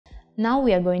Now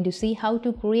we are going to see how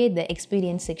to create the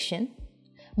experience section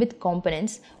with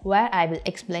components, where I will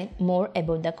explain more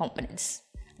about the components.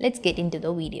 Let's get into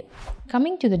the video.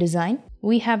 Coming to the design,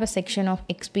 we have a section of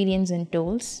experience and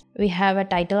tools. We have a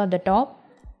title at the top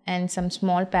and some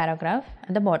small paragraph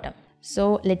at the bottom.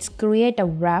 So let's create a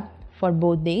wrap for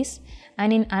both these,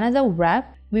 and in another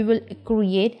wrap we will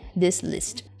create this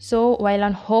list. So while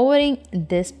on hovering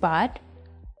this part,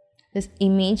 this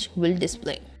image will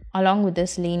display along with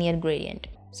this linear gradient.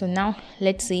 So now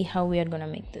let's see how we are gonna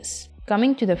make this.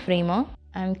 Coming to the framer,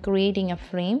 I'm creating a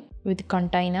frame with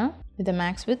container with a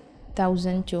max width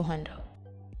 1200.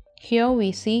 Here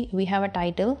we see we have a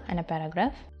title and a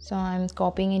paragraph. So I'm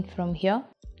copying it from here.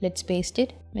 Let's paste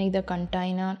it. Make the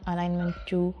container alignment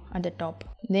 2 at the top.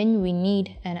 Then we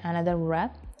need another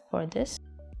wrap for this.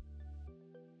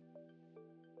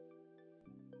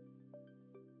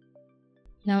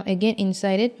 Now again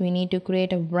inside it we need to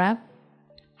create a wrap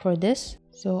for this.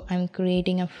 So I'm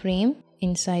creating a frame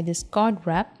inside this card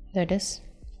wrap, that is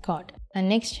card. And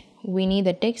next we need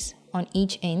the text on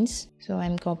each ends. So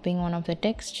I'm copying one of the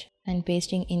text and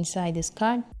pasting inside this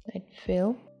card. Let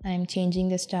fill. I'm changing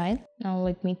the style. Now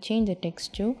let me change the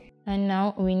text too. And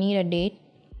now we need a date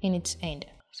in its end.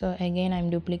 So again I'm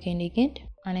duplicating it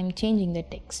and I'm changing the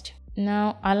text.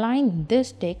 Now align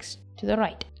this text to the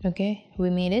right. Okay,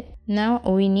 we made it. Now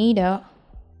we need a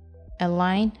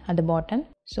line at the bottom.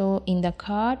 So in the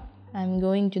card I'm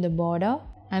going to the border.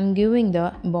 I'm giving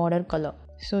the border color.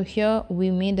 So here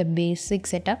we made the basic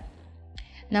setup.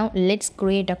 Now let's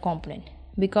create a component,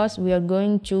 because we are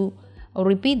going to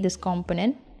repeat this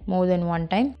component more than one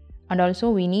time, and also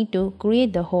we need to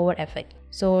create the hover effect.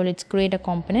 So let's create a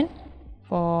component.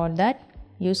 For that,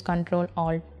 use Ctrl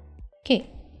Alt K.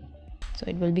 So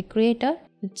it will be created.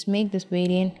 Let's make this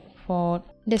variant for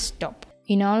desktop.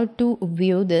 In order to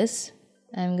view this,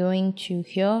 I'm going to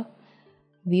here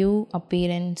view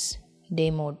appearance day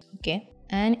mode. Okay,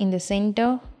 and in the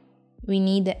center we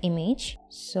need the image.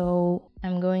 So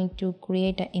I'm going to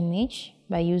create an image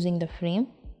by using the frame.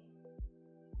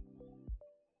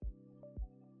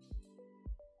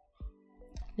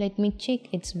 Let me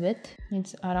check its width.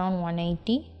 It's around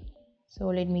 180. So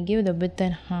let me give the width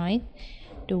and height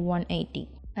to 180.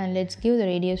 And let's give the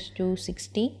radius to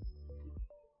 60.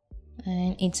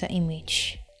 And it's an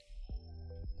image.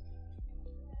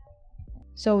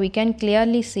 So we can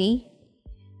clearly see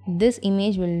this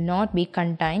image will not be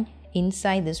contained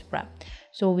inside this wrap.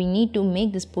 So we need to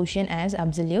make this position as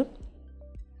absolute.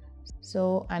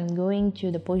 So I'm going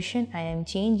to the position. I am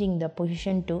changing the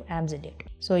position to absolute,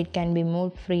 so it can be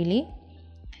moved freely.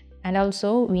 And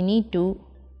also we need to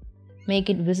make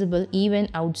it visible even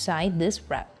outside this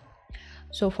wrap.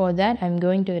 So for that I'm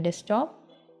going to the desktop.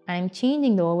 I'm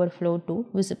changing the overflow to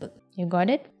visible. You got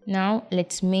it? Now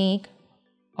let's make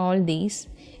all these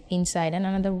inside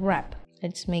another wrap.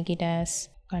 Let's make it as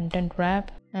content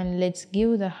wrap, and let's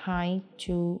give the height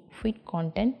to fit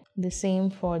content. The same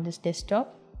for this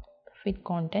desktop, fit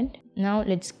content. Now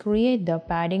let's create the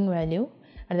padding value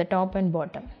at the top and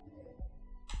bottom.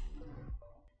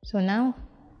 So now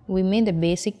we made the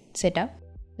basic setup.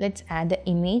 Let's add the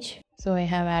image. So I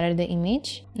have added the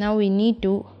image. Now we need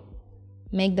to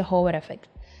make the hover effect.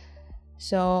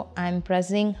 So I'm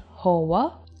pressing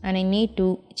hover and I need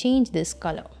to change this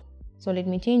color. So let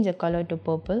me change the color to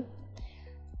purple.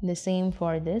 The same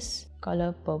for this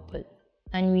color purple.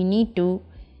 And we need to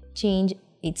change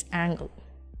its angle.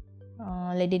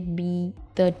 Let it be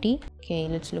 30. Okay,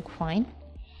 let's look fine.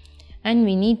 And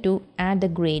we need to add the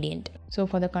gradient. So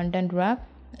for the content wrap,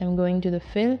 I'm going to the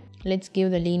fill. Let's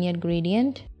give the linear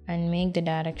gradient and make the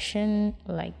direction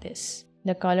like this.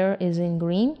 The color is in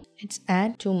green. Let's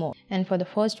add 2 more. And for the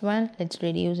first one, let's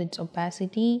reduce its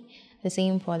opacity. The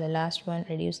same for the last one,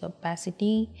 reduce the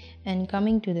opacity. And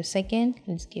coming to the second,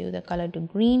 let's give the color to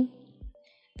green.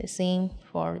 The same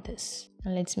for this.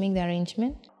 And let's make the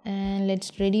arrangement. And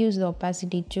let's reduce the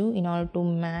opacity too in order to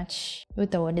match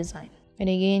with our design. And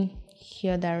again,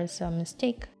 here there is a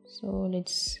mistake. So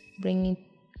let's bring it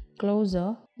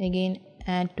closer. Again,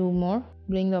 add 2 more.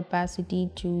 Bring the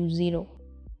opacity to 0.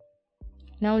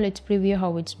 Now let's preview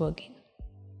how it's working.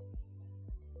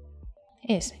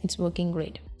 Yes, it's working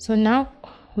great. So now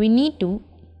we need to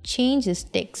change this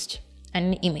text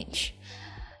and image.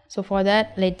 So for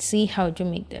that, let's see how to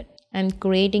make that. I'm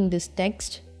creating this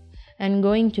text and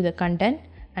going to the content,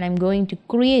 and I'm going to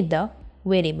create the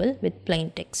variable with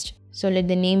plain text. So let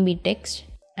the name be text,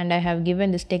 and I have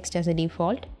given this text as a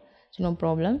default, so no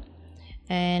problem.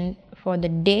 And for the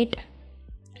date,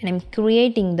 and I'm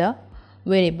creating the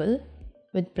variable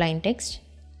with plain text.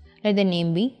 Let the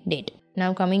name be date.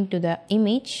 Now coming to the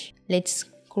image, let's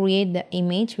create the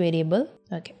image variable.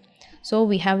 Okay, so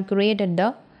we have created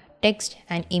the text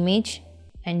and image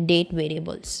and date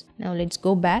variables. Now let's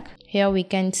go back. Here we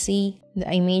can see the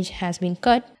image has been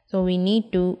cut, so we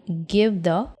need to give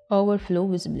the overflow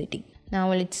visibility. Now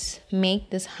let's make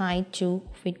this height to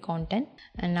fit content,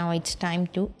 and now it's time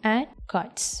to add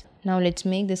cuts. Now let's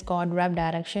make this card wrap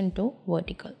direction to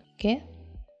vertical. Okay,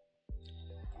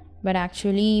 but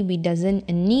actually we doesn't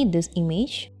need this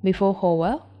image before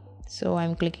hover, so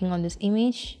I'm clicking on this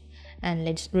image and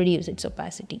let's reduce its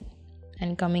opacity,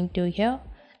 and coming to here,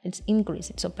 let's increase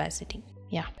its opacity.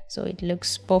 Yeah, so it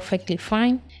looks perfectly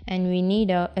fine, and we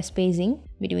need a spacing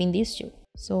between these two.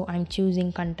 So I'm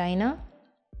choosing container.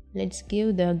 Let's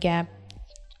give the gap.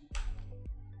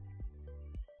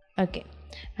 Okay,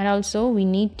 and also we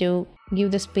need to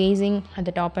give the spacing at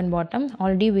the top and bottom.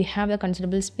 Already we have a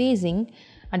considerable spacing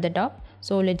at the top,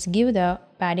 so let's give the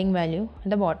padding value at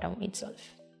the bottom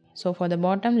itself. So for the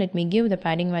bottom, let me give the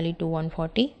padding value to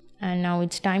 140, and now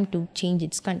it's time to change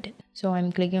its content. So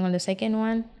I'm clicking on the second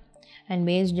one, and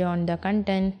based on the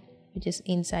content which is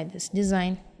inside this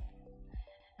design,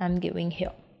 I'm giving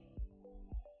here.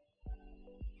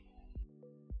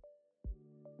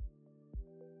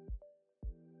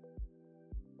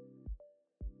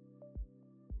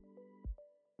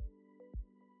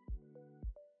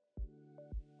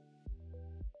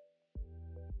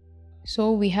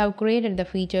 So we have created the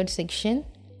featured section.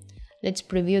 Let's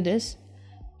preview this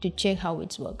to check how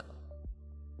it's work.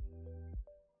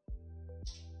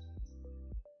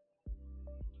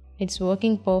 It's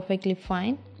working perfectly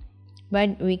fine,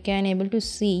 but we can able to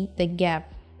see the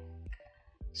gap.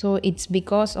 So it's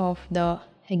because of the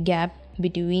gap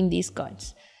between these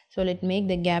cards. So let's make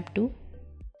the gap to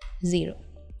 0.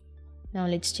 Now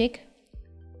let's check.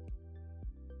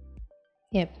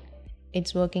 Yep,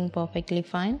 it's working perfectly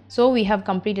fine. So we have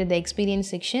completed the experience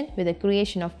section with the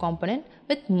creation of component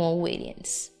with more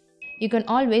variants. You can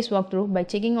always walk through by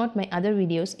checking out my other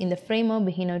videos in the Framer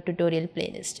beginner tutorial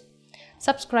playlist.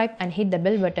 Subscribe and hit the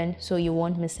bell button so you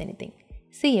won't miss anything.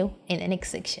 See you in the next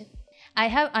section. I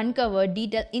have uncovered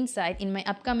detailed insight in my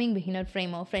upcoming beginner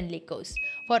Framer friendly course.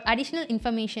 For additional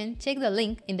information, check the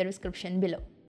link in the description below.